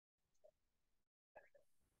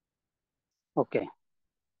Okay.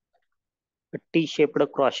 A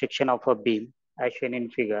T-shaped cross-section of a beam, as shown in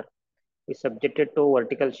figure, is subjected to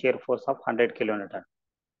vertical shear force of 100 kN.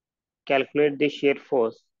 Calculate the shear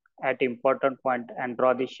force at important point and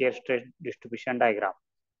draw the shear stress distribution diagram.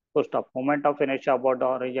 First off, moment of inertia about the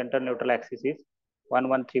horizontal neutral axis is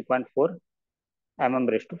 113.4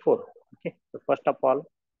 mm raised to 4. Okay. So first of all,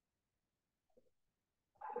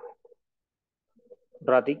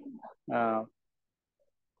 draw the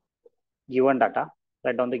given data.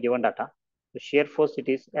 Write down the given data. The shear force it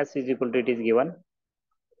is S is equal to, it is given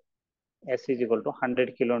S is equal to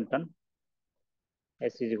 100 kilonewton.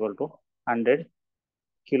 S is equal to 100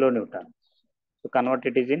 kilonewton. So convert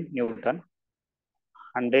it is in Newton.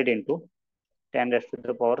 100 into 10 raised to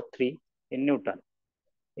the power 3 in Newton.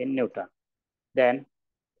 Then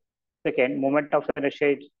second, moment of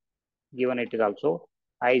inertia is given, it is also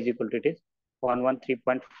I is equal to, it is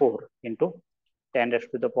 113.4 into 10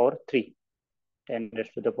 raised to the power 3. 10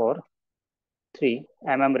 raised to the power 3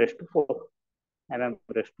 mm raised to 4. Mm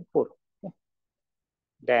raised to 4. Okay.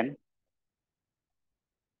 Then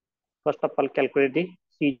first of all, calculate the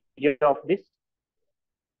CG of this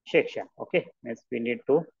section. Okay, means we need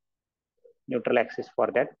to neutral axis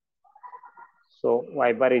for that. So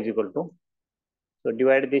y bar is equal to, so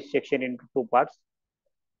divide this section into two parts.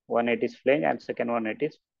 One it is flange and second one it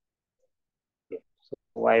is. Okay. So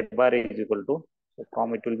y bar is equal to, so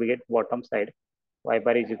from it will be get bottom side. Y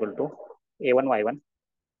bar is equal to A1 Y1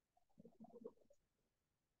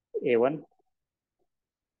 A1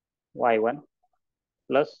 Y1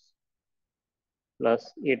 plus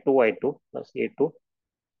A2 Y2 plus A2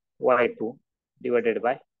 Y2 divided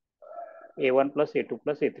by A1 plus A2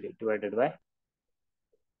 plus A3 divided by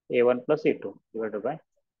A1 plus A2 divided by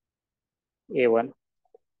A1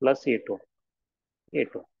 plus A2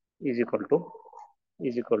 is equal to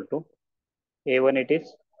A1, it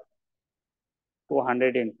is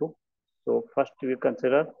 200 into, so first we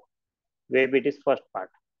consider wave it is first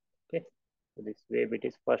part. Okay, so this wave it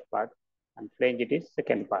is first part and flange it is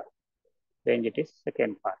second part.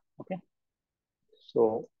 Okay,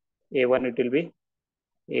 so A1 it will be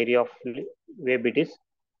area of wave, it is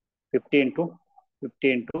 50 into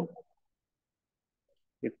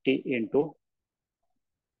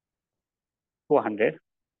 200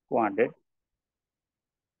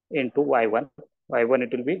 into Y1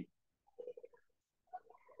 it will be,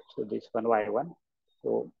 so this one Y1,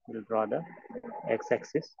 so we'll draw the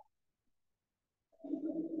x-axis.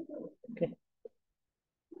 Okay,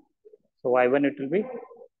 so Y1 it will be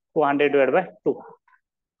 200 divided by 2.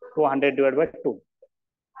 200 divided by 2.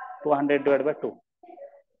 200 divided by 2.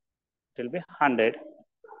 It will be 100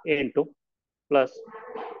 into plus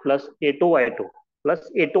A2 Y2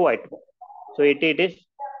 plus A2 Y2. So it is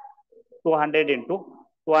 200 into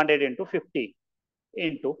 50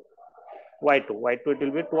 into Y2. Y2 it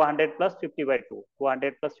will be 200 plus 50 by 2.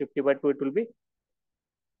 200 plus 50 by 2 it will be,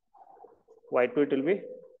 Y2 it will be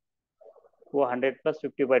 200 plus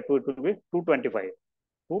 50 by 2 it will be 225.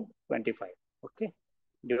 225. Okay,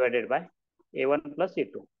 divided by A1 plus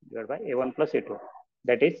A2. Divided by A1 plus A2.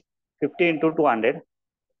 That is 50 into 200.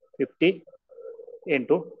 50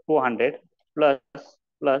 into 200 plus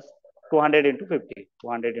 200 into 50.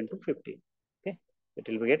 200 into 50. Okay, it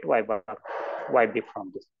will be get y bar, yb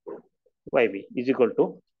from this. Yb is equal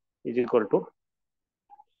to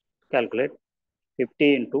calculate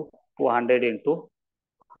 50 into 200 into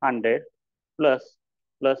 100 plus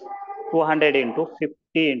 200 into 50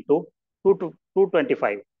 into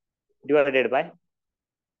 225 divided by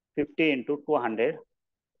 50 into 200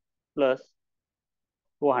 plus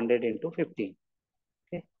 200 into 15.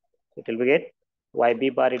 Okay, it will be get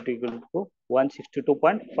yb bar is equal to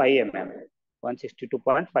 162.5 mm.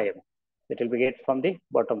 162.5 mm. It will be get from the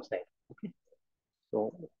bottom side. Okay,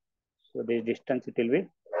 so the distance it will be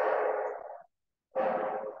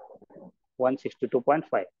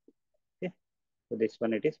 162.5. Okay, so this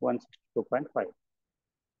one it is 162.5.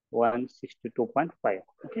 162.5.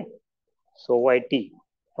 Okay, so yt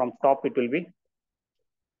from top it will be,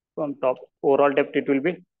 from top overall depth it will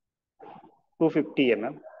be 250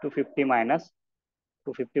 mm. 250 minus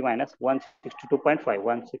 162.5.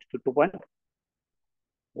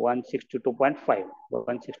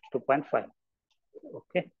 162.5.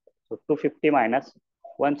 Okay, so 250 minus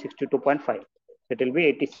 162.5, it will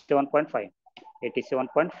be 87.5.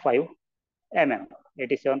 87.5 mm.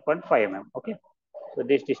 87.5 mm. Okay, so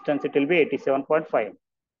this distance it will be 87.5.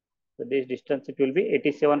 So this distance it will be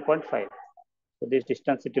 87.5. So this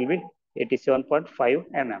distance it will be 87.5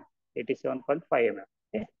 mm. 87.5 mm.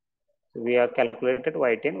 Okay, so we have calculated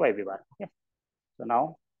yt and yb bar. Okay, so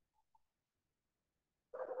now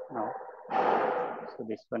So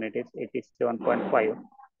this one it is 87.5,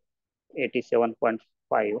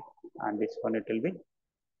 87.5, and this one it will be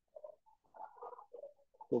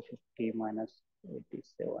 250 minus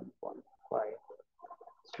 87.5.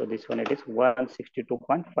 So this one it is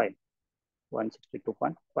 162.5,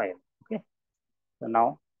 162.5. Okay. So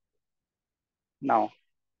now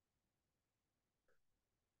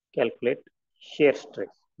calculate shear stress.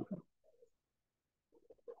 Okay.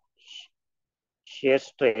 Shear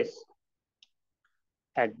stress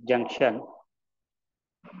at junction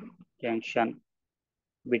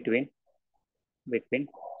between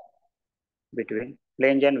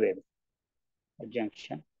flange and web. At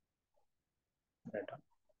junction,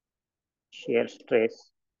 shear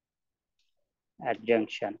stress at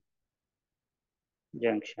junction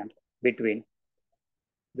between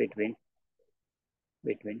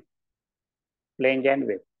flange and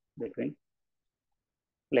web, between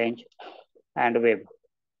flange and web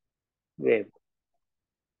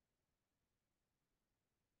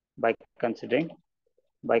by considering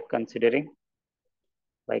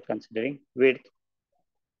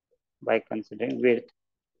width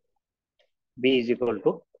b is equal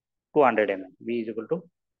to 200 mm. B is equal to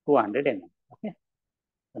 200 mm. Okay.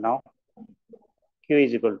 So now q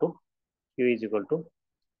is equal to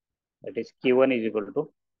that is q1 is equal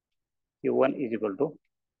to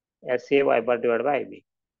SA y bar divided by IB.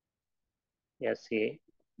 SA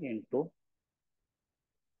into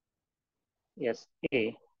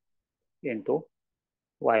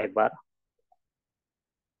y bar.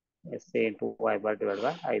 SA into y bar divided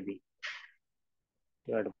by IB.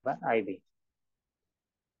 Divided by IB.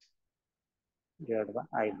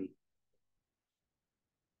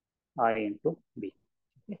 I into B.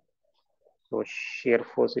 Okay. So shear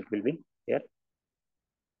force it will be here.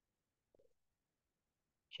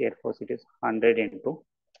 Shear force it is 100 into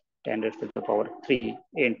 10 raised to the power 3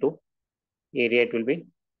 into area it will be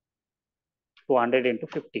 200 into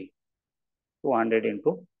 50. 200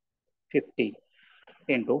 into 50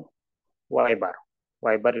 into y bar.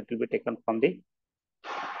 Y bar it will be taken from this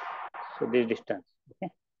distance. Okay.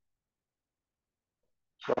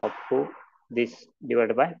 So up to this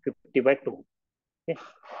divided by 50 by 2. Okay.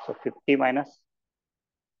 So 50 minus,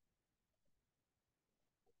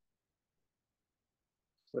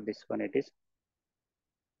 so this one it is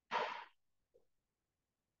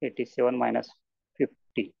 87 minus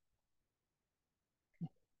 50.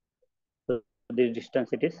 So this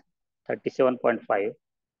distance it is 37.5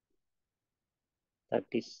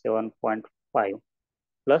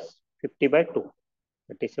 plus 50 by 2.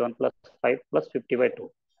 37 plus 5 plus 50 by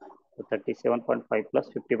 2. So 37.5 plus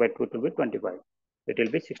 50 by 2 will be 25. It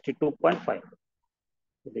will be 62.5.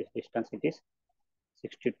 So this distance it is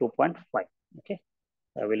 62.5. Okay.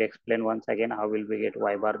 I will explain once again how will we get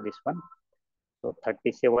y bar this one. So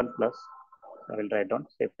 37 plus, I will write down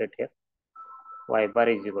separate here. Y bar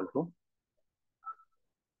is equal to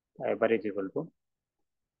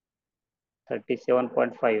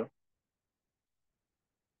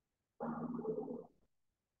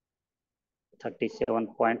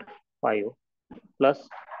 37.5 plus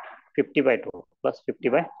 50 by 2 plus 50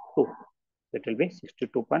 by 2. It will be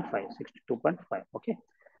 62.5. Okay.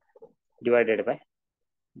 Divided by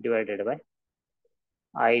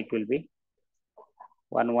I, it will be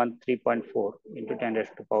 113.4 into 10 raised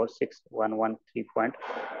to the power 6.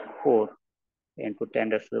 113.4 into 10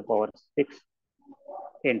 raised to the power 6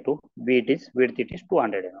 into B it is width it is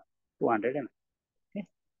 200 mm. 200 mm. Okay.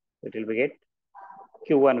 It will be get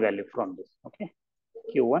Q1 value from this. Okay.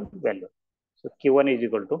 Q1 value. So Q1 is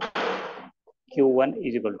equal to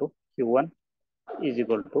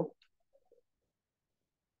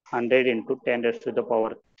 100 into 10 raised to the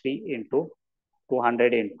power 3 into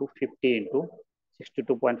 200 into 50 into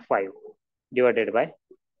 62.5 divided by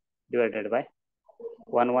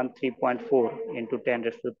 113.4 into 10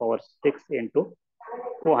 raised to the power 6 into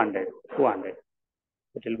 200.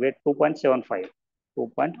 It will be 2.75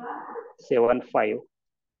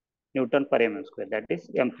 Newton per mm square, that is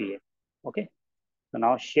MPa. Okay. So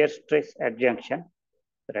now shear stress at junction,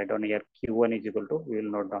 write down here Q1 is equal to, we will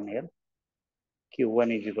note down here,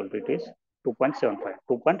 Q1 is equal to, it is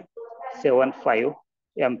 2.75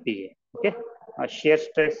 MPa. Okay. Now shear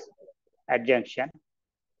stress at junction,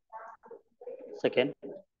 second,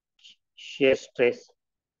 shear stress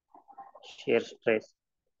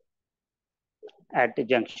at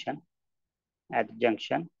junction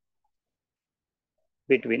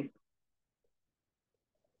between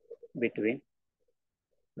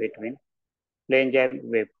flange and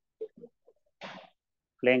web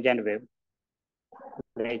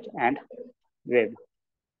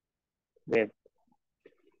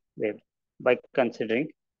by considering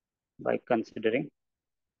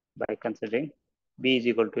by considering B is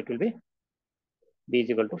equal to, it will be B is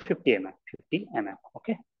equal to 50 mm, 50 mm.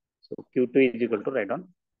 Okay. So Q2 is equal to, write down,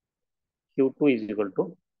 Q2 is equal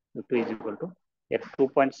to, Q2 is equal to here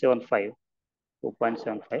 2.75,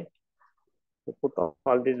 2.75. To put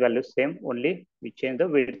all these values same, only we change the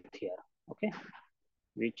width here. Okay.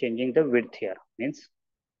 We changing the width here, means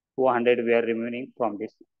 200 we are removing from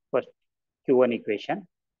this first Q1 equation,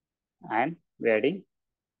 and we are adding,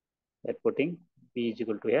 we are putting B is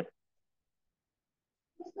equal to here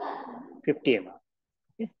 50 mm.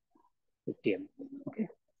 Okay. 50 mm. Okay.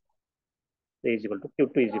 So is equal to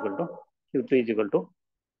Q2 is equal to, Q2 is equal to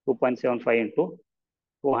 2.75 into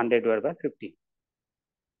 200 divided by 50.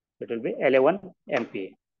 It will be 11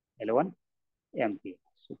 MPa. 11 MPa.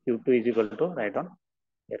 So Q2 is equal to, write down,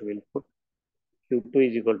 here we will put Q2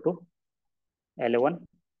 is equal to 11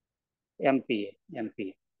 MPa.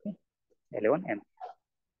 MPa. Okay. 11 MPa.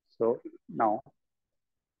 So now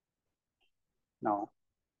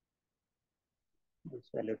this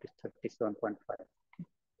value is 37.5.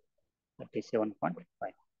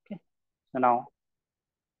 37.5. Okay. So now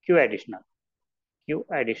Q additional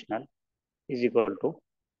is equal to,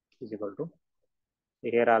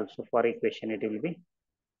 here also for equation it will be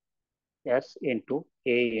S into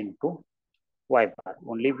A into Y bar.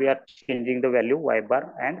 Only we are changing the value Y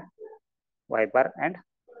bar and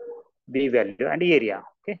B value and area.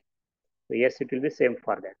 Okay. So yes, it will be same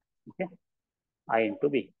for that. Okay. I into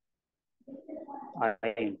B. I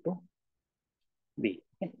into B.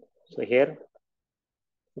 Okay. So here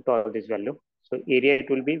put all this value. So area it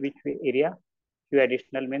will be which area? Q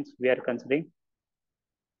additional means we are considering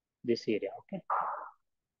this area. Okay.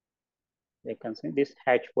 We are considering this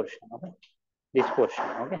hatch portion. Okay. This portion.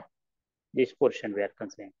 Okay. This portion we are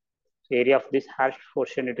considering. So area of this hatch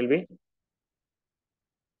portion, it will be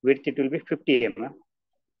width, it will be 50 mm,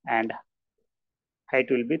 and height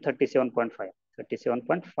will be 37.5.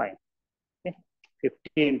 37.5. Okay. 50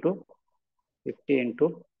 into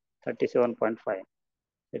 37.5.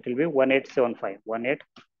 It will be 1875.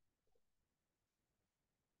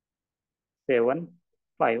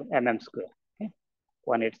 1875 mm square. Okay.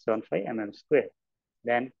 1875 mm square.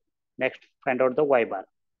 Then next find out the Y bar.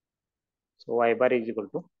 So Y bar is equal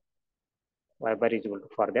to,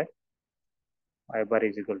 for that Y bar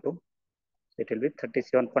is equal to, it will be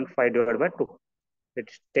 37.5 divided by 2.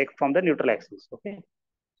 Let's take from the neutral axis. Okay.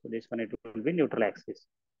 So this one, it will be neutral axis.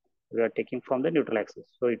 We are taking from the neutral axis.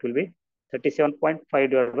 So it will be 37.5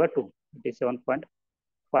 divided by 2.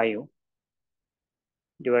 37.5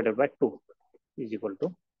 divided by 2 is equal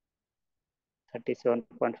to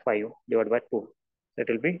 37.5 divided by 2. That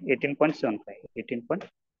will be 18.75.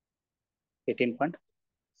 18.75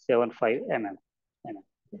 mm.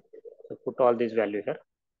 So put all these value here.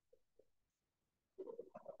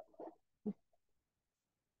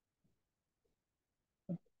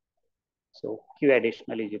 So Q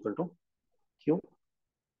additional is equal to Q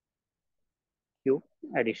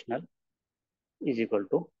additional is equal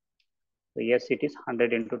to, so yes, it is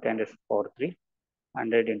 100 into 10 raised to the power 3.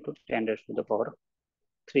 100 into 10 raised to the power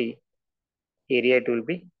 3. Area it will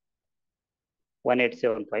be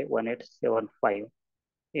 1875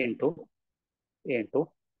 into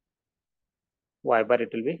Y bar,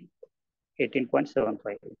 it will be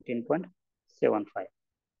 18.75. 18.75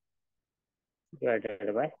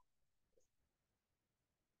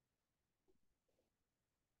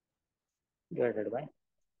 divided by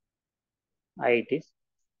I, it is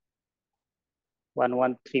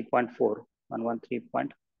 113.4.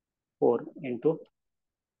 113.4 into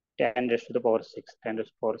 10 raised to the power 6. 10 raised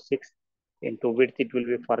to the power 6 into width, it will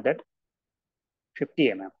be for that 50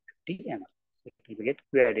 mm. 50 mm. It will get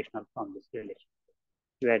Q additional from this relation.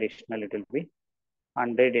 Q additional, it will be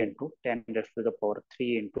 100 into 10 raised to the power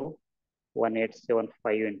 3 into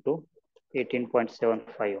 1875 into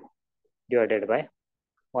 18.75 divided by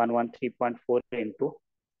 113.4 into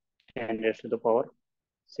 10 raised to the power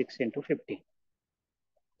 6 into 50.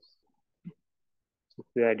 So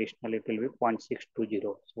Q additional, it will be 0.620.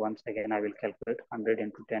 So once again, I will calculate 100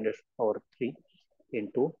 into 10 raised to the power 3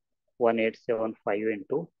 into 1875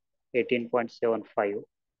 into 18.75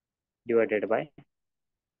 divided by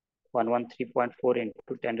 113.4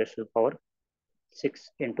 into 10 raised to the power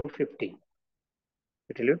 6 into 50.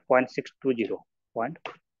 It will be 0.620.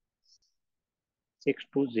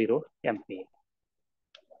 0.620 MPa.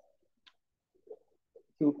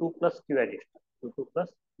 Q2 plus Q additional. Q2 plus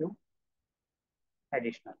Q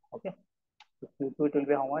additional. Okay. So Q2 it will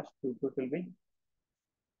be how much? Q2 it will be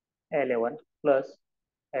 11 plus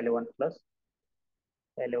 11 plus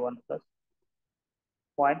 11 plus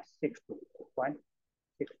 0.62.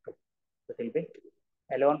 0.62. It will be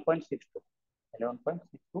 11.62.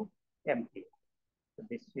 11.62 MPa. So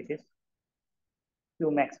this is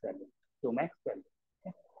Qmax value. Qmax value.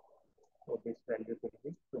 Okay. So this value will be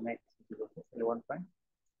Qmax is equal to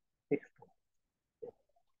 11.62.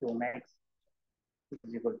 Qmax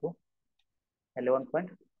is equal to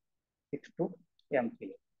 11.62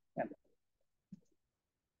 MPa.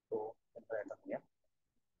 So write down here.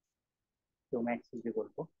 Qmax is equal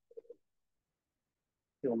to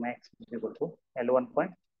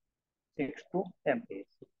 11.62 MPa.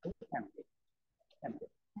 62 MPa.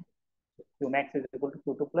 Qmax is equal to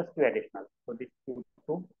Q2 plus Q additional. So this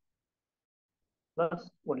Q2 plus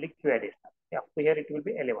only Q additional. Okay, up to here it will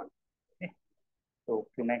be 11. Okay. So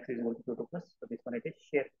Qmax is equal to Q2 plus. So this one it is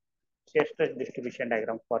shear stress distribution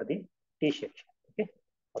diagram for the T section. Okay,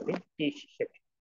 for the T section.